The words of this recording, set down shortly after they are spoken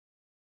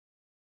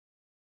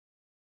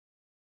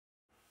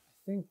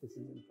think this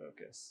is in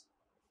focus.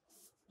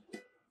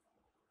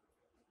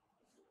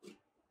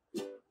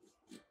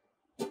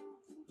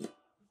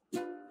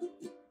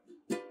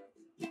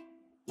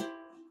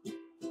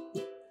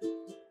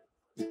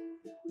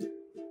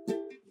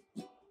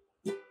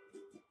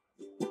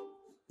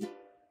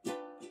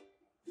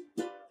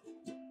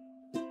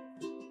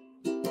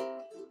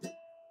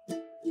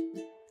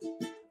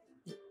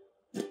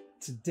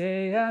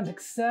 Today I'm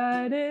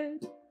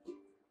excited,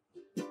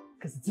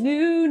 cause it's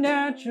new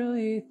natural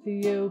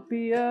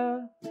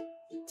Ethiopia,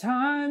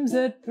 times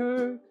at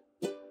PERC.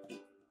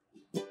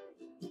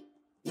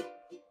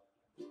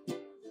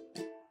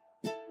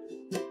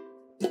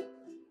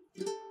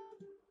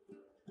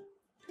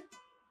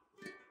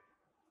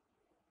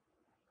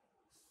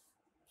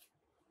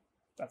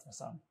 That's my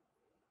song.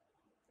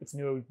 It's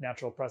new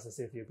natural process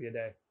Ethiopia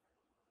day.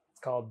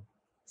 It's called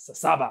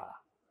Sasaba.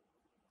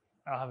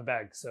 I don't have a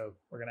bag, so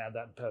we're gonna add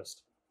that in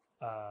post.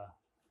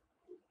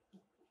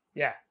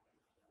 Yeah.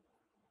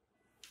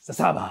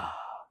 Sasaba.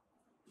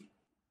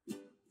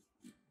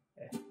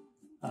 Okay.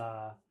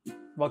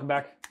 Welcome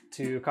back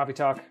to Coffee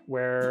Talk,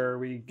 where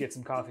we get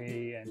some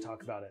coffee and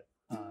talk about it.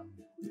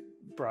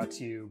 Brought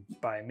to you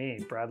by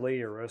me, Bradley,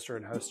 your roaster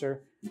and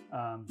hoster.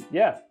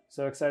 Yeah,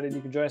 so excited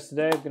you can join us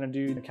today. I'm gonna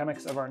do the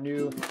chemics of our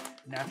new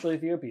Natural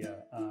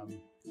Ethiopia.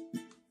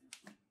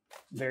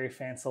 Very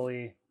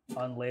fancily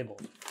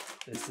unlabeled.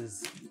 This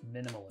is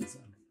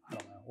minimalism. I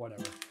don't know,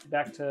 whatever.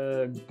 Back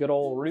to good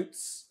old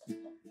roots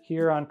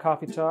here on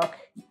Coffee Talk.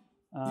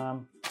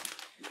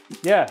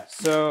 Yeah,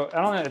 so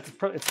I don't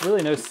know, it's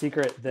really no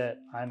secret that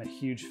I'm a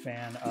huge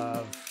fan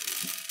of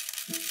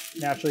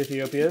Natural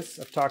Ethiopias.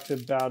 I've talked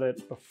about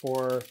it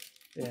before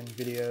in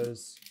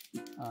videos.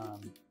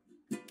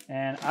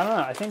 And I don't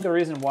know, I think the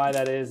reason why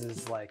that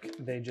is like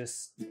they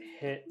just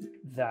hit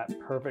that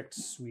perfect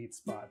sweet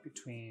spot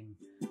between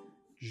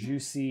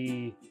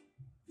juicy,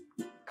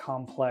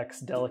 complex,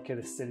 delicate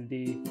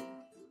acidity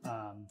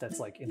that's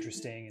like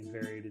interesting and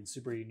varied and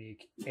super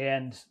unique,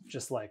 and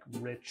just like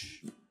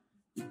rich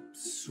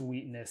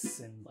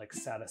sweetness and like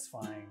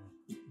satisfying,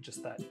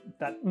 just that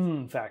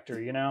factor,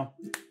 you know?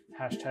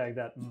 Hashtag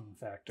that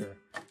factor.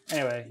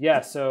 Anyway,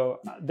 yeah, so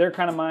they're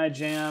kind of my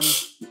jam.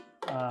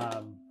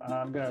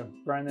 I'm gonna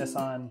grind this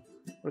on,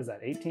 what is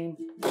that, 18?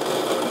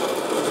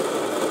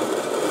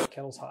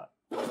 Kettle's hot.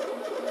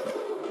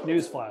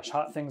 Newsflash,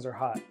 hot things are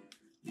hot.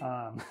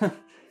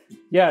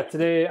 Yeah,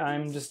 today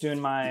I'm just doing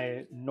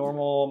my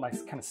normal, my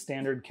kind of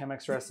standard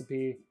Chemex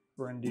recipe.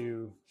 We're gonna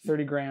do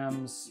 30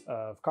 grams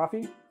of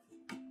coffee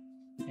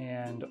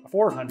and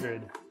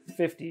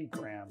 450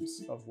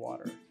 grams of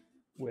water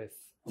with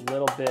a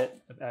little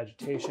bit of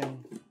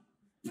agitation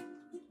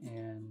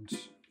and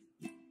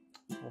a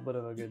little bit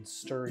of a good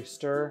stirry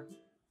stir.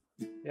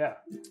 Yeah.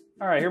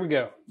 All right, here we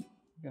go.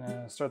 I'm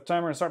gonna start the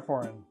timer and start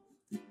pouring.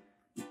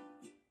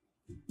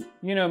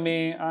 You know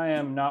me, I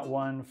am not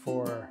one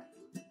for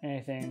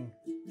anything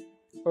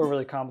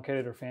overly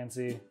complicated or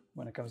fancy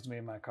when it comes to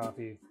making my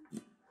coffee,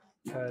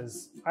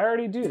 because I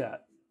already do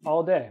that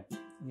all day,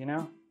 you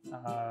know?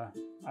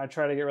 I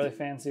try to get really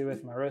fancy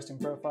with my roasting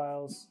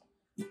profiles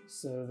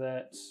so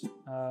that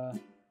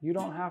you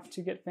don't have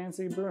to get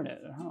fancy brewing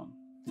it at home.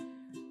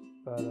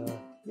 But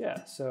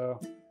yeah, so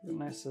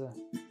nice,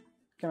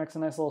 Chemex a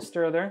nice little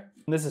stir there.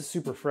 This is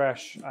super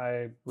fresh.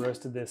 I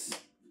roasted this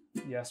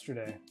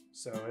yesterday,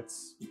 so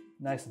it's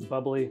nice and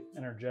bubbly,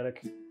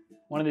 energetic.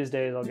 One of these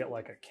days I'll get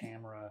like a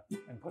camera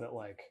and put it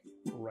like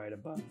right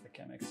above the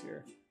Chemex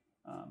here.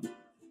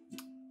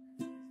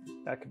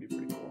 That could be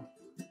pretty cool.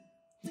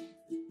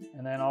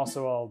 And then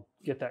also I'll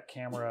get that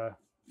camera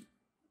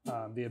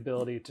the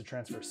ability to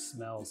transfer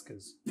smells,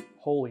 because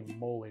holy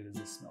moly does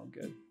this smell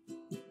good.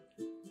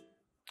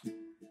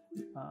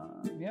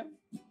 Yep,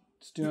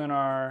 just doing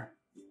our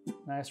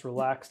nice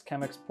relaxed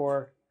Chemex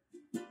pour,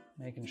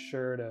 making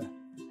sure to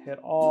hit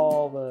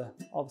all the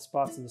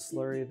spots of the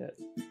slurry that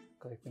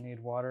look like they need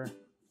water.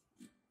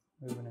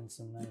 Moving in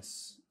some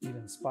nice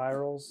even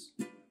spirals,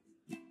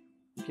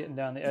 getting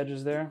down the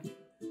edges there.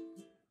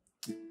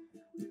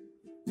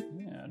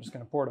 Yeah, I'm just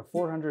gonna pour to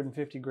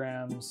 450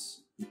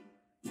 grams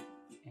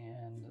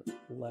and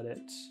let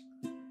it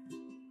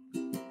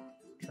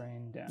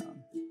drain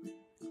down.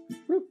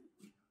 Whoop.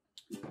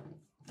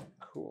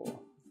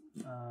 Cool.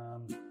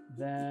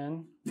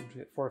 Then once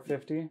we get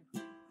 450,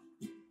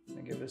 I'm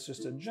gonna give this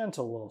just a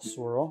gentle little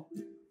swirl.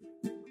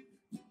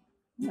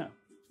 Yeah.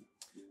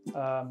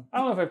 I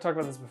don't know if I've talked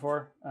about this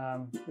before.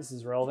 This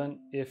is relevant.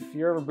 If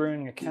you're ever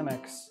brewing a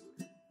Chemex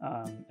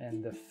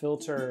and the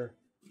filter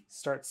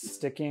starts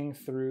sticking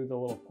through the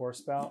little pour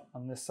spout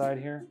on this side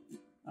here,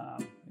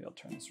 maybe I'll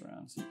turn this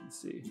around so you can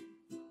see.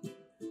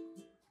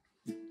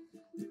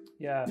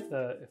 Yeah,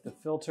 if the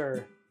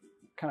filter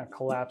kind of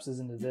collapses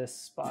into this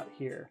spot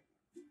here,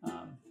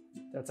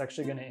 that's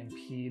actually going to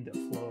impede the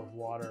flow of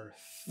water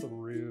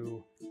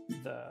through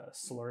the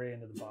slurry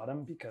into the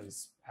bottom,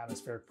 because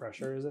atmospheric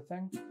pressure is a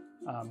thing.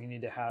 You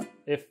need to have,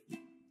 if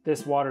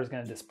this water is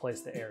going to displace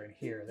the air in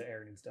here, the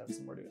air needs to have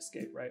somewhere to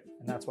escape, right?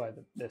 And that's why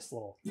this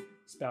little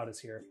spout is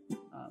here.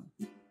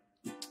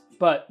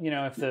 But, you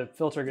know, if the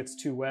filter gets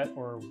too wet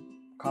or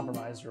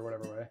compromised or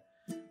whatever way,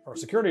 or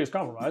security is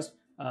compromised,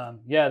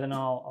 yeah, then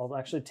I'll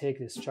actually take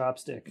this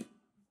chopstick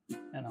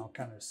and I'll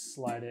kind of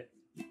slide it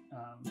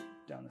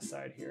down the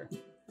side here.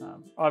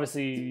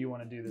 Obviously, you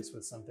want to do this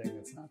with something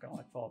that's not going to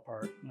like fall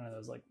apart. None of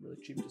those like really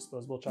cheap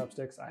disposable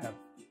chopsticks. I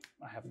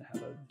happen to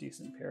have a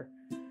decent pair.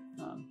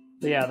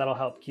 But yeah, that'll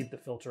help keep the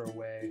filter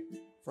away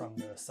from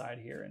the side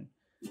here and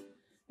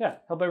yeah,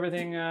 help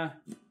everything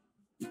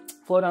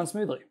flow down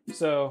smoothly.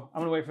 So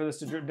I'm gonna wait for this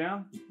to drip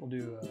down. We'll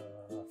do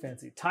a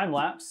fancy time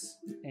lapse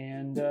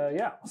and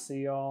yeah, I'll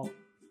see y'all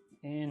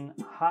in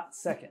a hot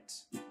second.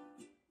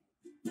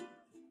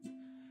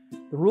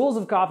 The rules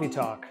of coffee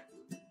talk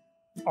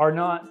are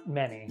not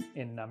many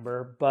in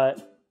number,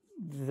 but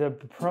the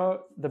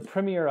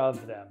premier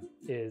of them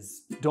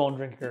is don't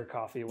drink your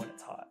coffee when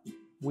it's hot.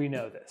 We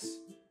know this.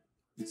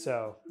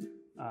 So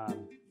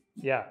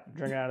yeah, I'm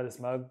drinking out of this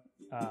mug.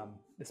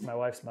 This is my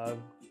wife's mug,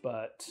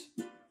 but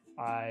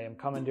I am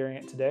commandeering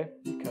it today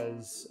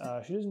because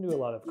she doesn't do a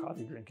lot of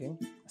coffee drinking,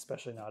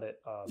 especially not at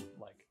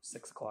like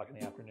 6 o'clock in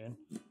the afternoon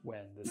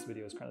when this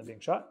video is currently being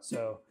shot.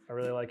 So I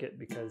really like it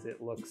because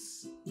it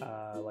looks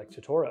like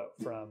Totoro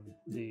from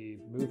the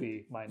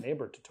movie My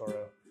Neighbor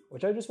Totoro,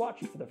 which I just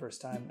watched for the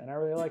first time and I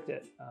really liked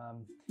it.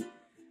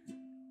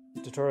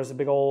 Totoro is a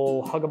big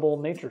old huggable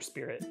nature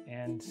spirit,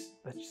 and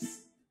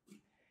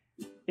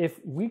if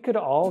we could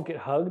all get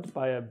hugged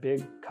by a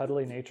big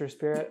cuddly nature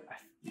spirit,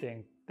 I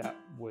think that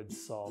would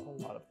solve a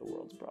lot of the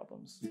world's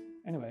problems.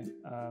 Anyway,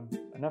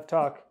 enough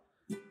talk.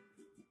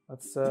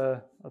 Let's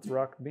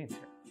rock the beans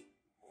here.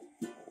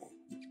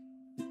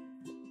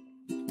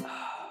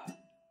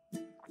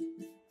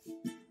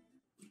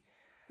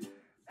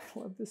 I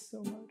love this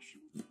so much.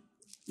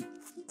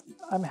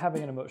 I'm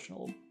having an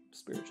emotional,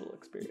 spiritual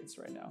experience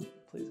right now.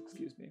 Please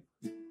excuse me.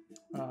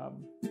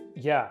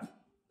 Yeah,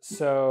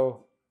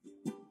 so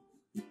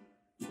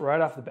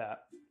right off the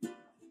bat,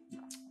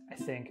 I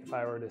think if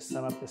I were to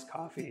sum up this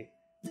coffee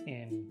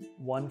in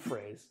one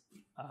phrase,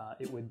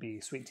 it would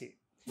be sweet tea.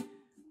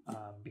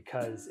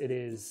 Because it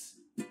is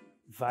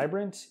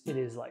vibrant, it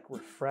is like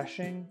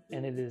refreshing,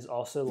 and it is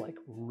also like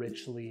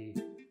richly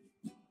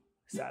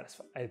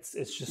satisfying.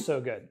 It's just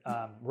so good.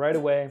 Right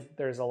away,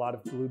 there's a lot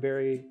of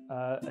blueberry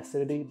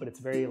acidity, but it's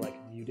very like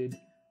muted.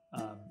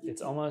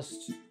 It's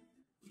almost,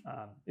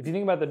 if you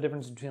think about the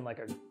difference between like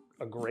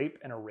a grape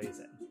and a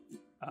raisin,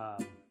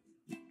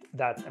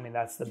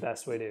 that's the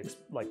best way to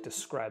like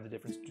describe the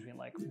difference between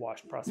like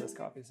washed processed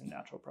coffees and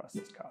natural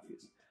processed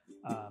coffees.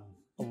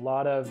 A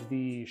lot of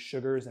the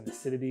sugars and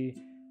acidity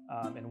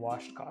in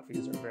washed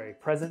coffees are very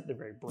present. They're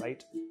very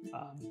bright.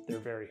 They're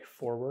very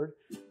forward.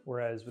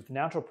 Whereas with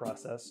natural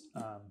processed,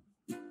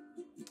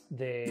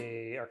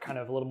 they are kind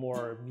of a little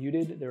more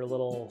muted. They're a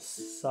little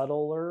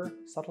subtler.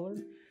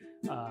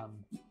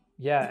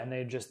 Yeah, and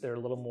they're a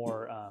little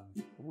more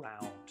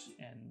round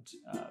and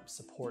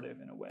supportive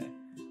in a way.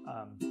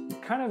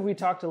 Kind of we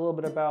talked a little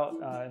bit about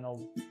in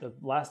the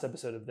last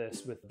episode of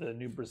this with the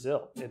New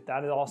Brazil.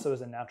 That also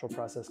is a natural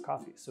processed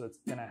coffee, so it's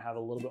going to have a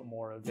little bit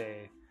more of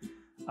a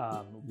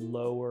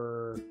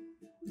lower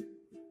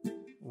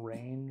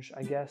range,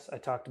 I guess. I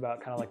talked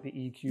about kind of like the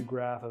EQ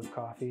graph of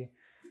coffee.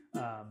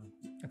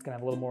 It's going to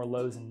have a little more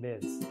lows and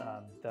mids,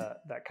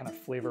 that kind of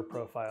flavor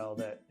profile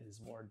that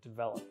is more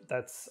developed.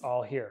 That's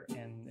all here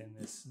in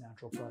this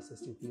natural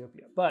processed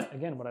Ethiopia. But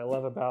again, what I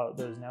love about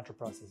those natural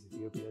processed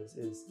Ethiopias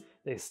is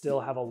they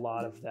still have a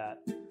lot of that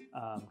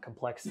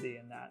complexity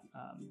and that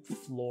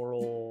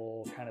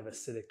floral kind of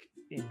acidic,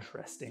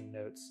 interesting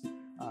notes.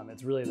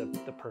 It's really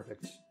the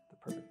perfect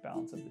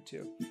balance of the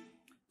two.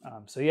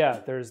 So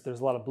yeah, there's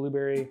a lot of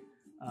blueberry,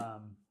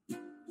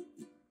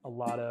 a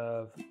lot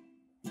of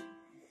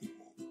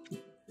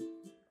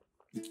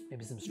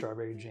maybe some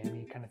strawberry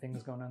jammy kind of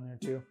things going on there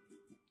too.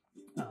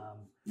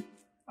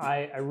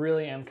 I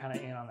really am kind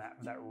of in on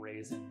that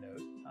raisin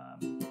note.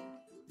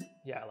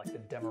 Yeah, like the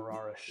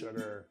demerara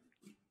sugar.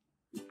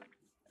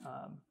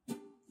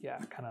 Yeah,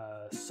 kind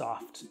of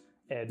soft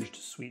edged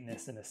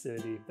sweetness and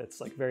acidity that's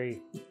like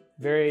very,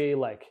 very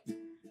like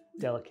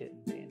delicate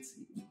and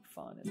fancy and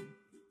fun and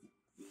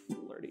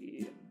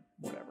flirty and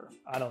whatever.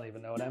 I don't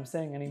even know what I'm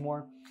saying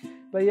anymore.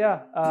 But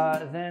yeah,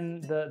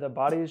 then the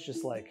body is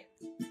just like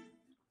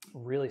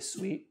really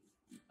sweet,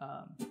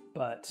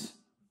 but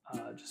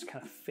just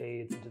kind of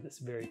fades into this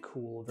very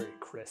cool, very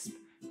crisp,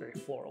 very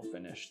floral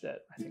finish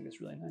that I think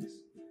is really nice.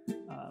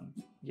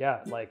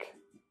 Yeah, like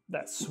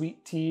that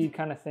sweet tea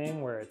kind of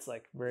thing where it's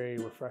like very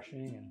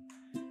refreshing and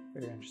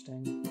very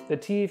interesting. The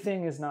tea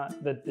thing is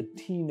not, the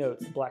tea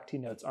notes, the black tea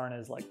notes aren't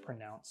as like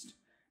pronounced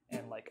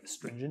and like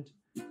astringent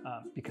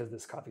because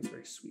this coffee is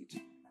very sweet.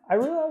 I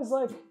realize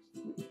like,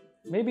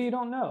 maybe you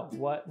don't know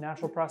what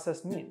natural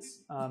processed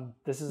means.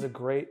 This is a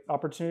great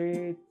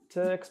opportunity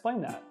to explain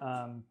that.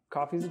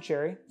 Coffee is a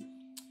cherry.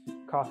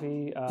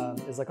 Coffee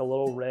is like a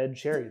little red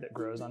cherry that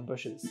grows on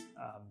bushes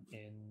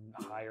in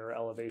higher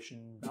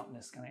elevation,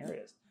 mountainous kind of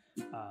areas.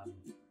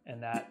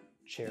 And that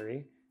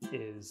cherry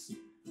is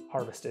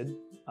harvested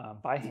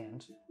by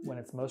hand when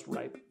it's most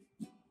ripe.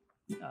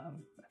 I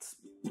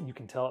you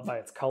can tell it by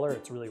its color.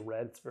 It's really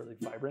red. It's really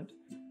vibrant.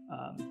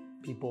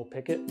 People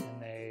pick it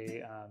and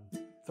they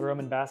throw them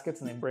in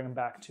baskets and they bring them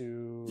back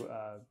to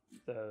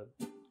the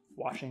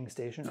washing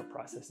station or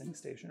processing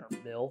station or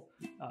mill,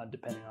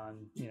 depending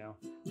on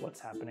what's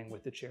happening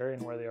with the cherry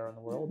and where they are in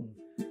the world.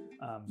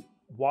 And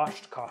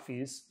washed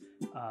coffees,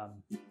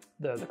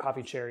 the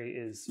coffee cherry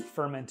is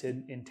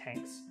fermented in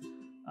tanks,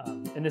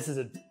 and this is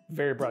a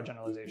very broad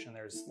generalization.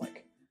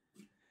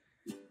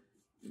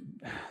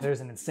 There's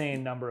an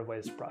insane number of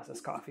ways to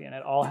process coffee, and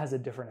it all has a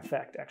different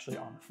effect actually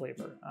on the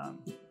flavor.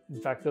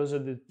 In fact, those are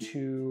the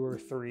 2 or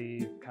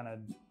 3 kind of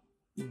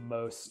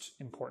most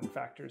important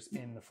factors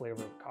in the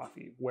flavor of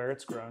coffee: where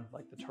it's grown,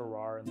 like the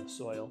terroir and the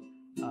soil,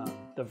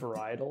 the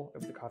varietal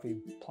of the coffee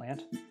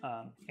plant,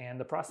 and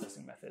the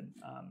processing method.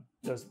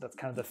 That's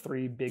kind of the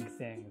 3 big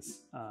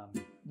things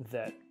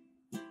that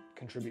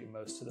contribute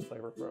most to the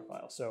flavor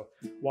profile. So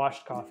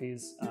washed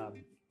coffees,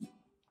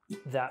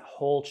 that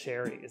whole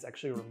cherry is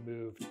actually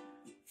removed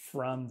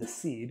from the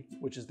seed,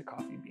 which is the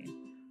coffee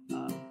bean,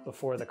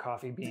 before the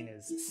coffee bean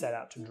is set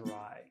out to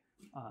dry,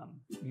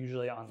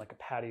 usually on like a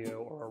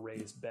patio or a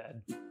raised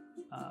bed,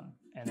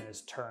 and it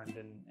is turned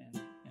and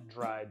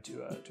dried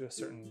to a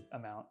certain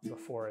amount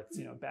before it's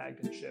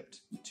bagged and shipped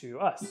to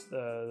us,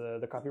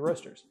 the coffee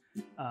roasters.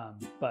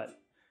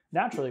 But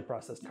naturally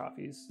processed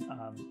coffees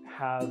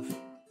have,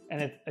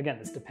 and again,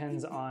 this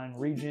depends on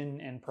region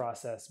and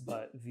process,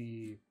 but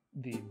the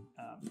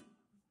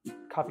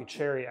coffee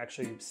cherry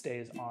actually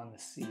stays on the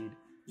seed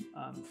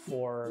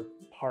for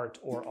part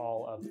or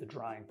all of the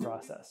drying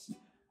process.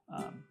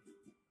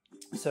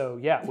 So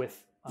yeah,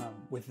 with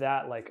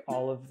that, like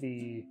all of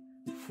the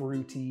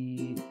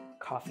fruity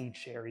coffee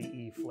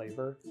cherry-y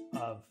flavor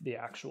of the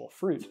actual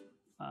fruit,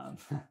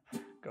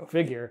 go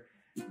figure,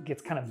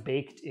 gets kind of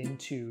baked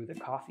into the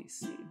coffee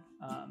seed.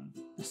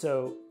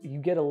 So you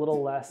get a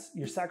little less,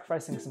 you're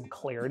sacrificing some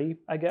clarity,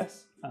 I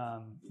guess,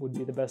 would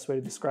be the best way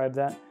to describe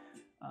that,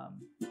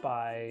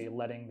 by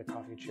letting the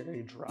coffee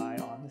cherry dry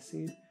on the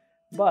seed.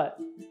 But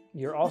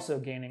you're also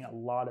gaining a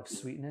lot of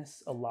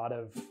sweetness, a lot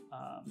of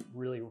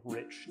really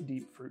rich,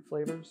 deep fruit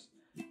flavors,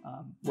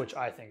 which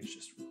I think is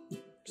just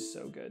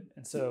so good.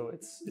 And so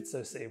it's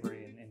so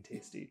savory and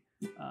tasty.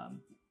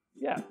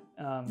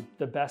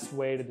 The best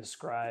way to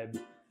describe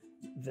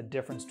the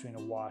difference between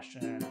a washed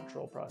and a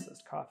natural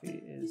processed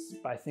coffee is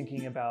by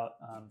thinking about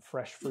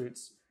fresh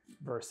fruits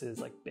versus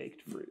like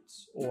baked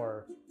fruits,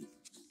 or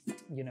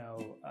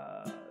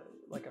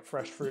like a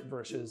fresh fruit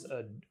versus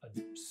a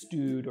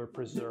stewed or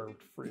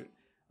preserved fruit.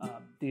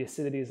 The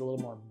acidity is a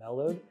little more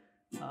mellowed.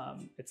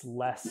 It's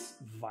less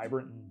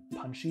vibrant and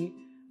punchy,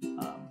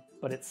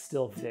 but it's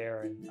still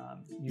there. And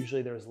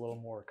usually there's a little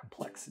more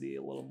complexity,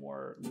 a little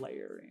more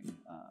layering.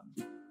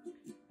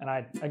 And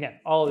again,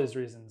 all of these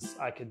reasons,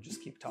 I could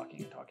just keep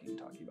talking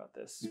about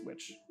this,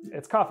 which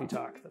it's coffee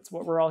talk. That's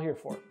what we're all here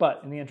for.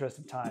 But in the interest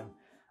of time,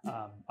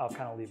 I'll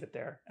kind of leave it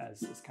there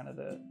as kind of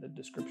the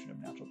description of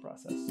natural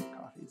processed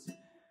coffees.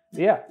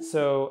 But yeah,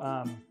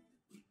 so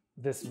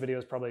this video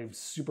is probably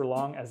super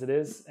long as it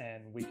is,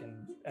 and we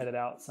can edit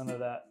out some of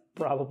that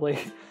probably.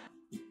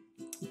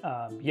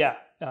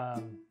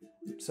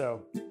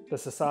 So the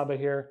Sasaba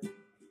here,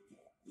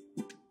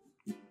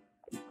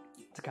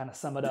 to kind of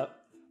sum it up,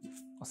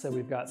 I'll say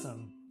we've got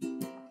some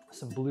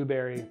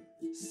blueberry,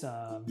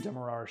 some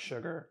demerara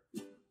sugar,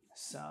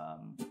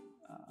 some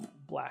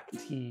black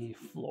tea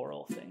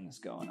floral things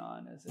going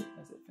on as it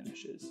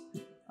finishes.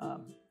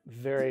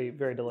 Very,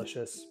 very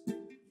delicious.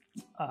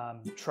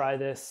 Try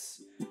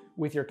this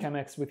with your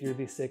Chemex, with your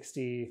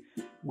V60,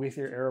 with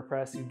your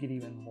AeroPress. You get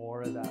even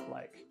more of that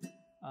like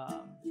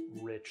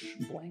rich,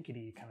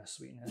 blankety kind of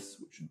sweetness,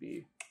 which would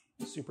be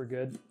super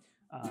good.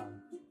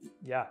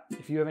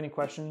 If you have any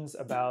questions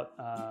about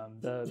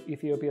the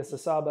Ethiopia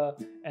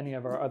Sasaba, any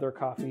of our other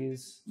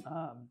coffees,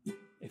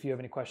 if you have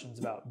any questions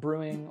about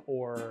brewing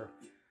or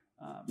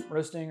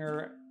roasting,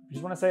 or you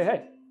just want to say,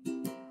 hey,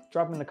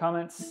 drop them in the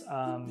comments.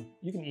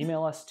 You can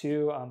email us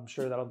too. I'm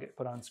sure that'll get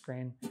put on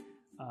screen.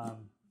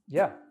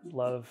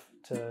 Love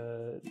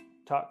to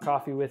talk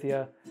coffee with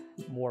you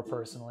more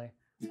personally.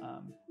 Do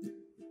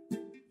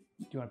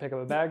you want to pick up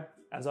a bag?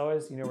 As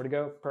always, you know where to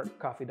go,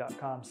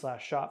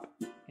 perkcoffee.com/shop.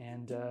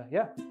 And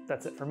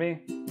that's it for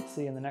me.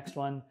 See you in the next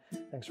one.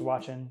 Thanks for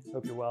watching.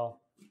 Hope you're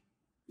well.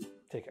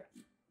 Take care.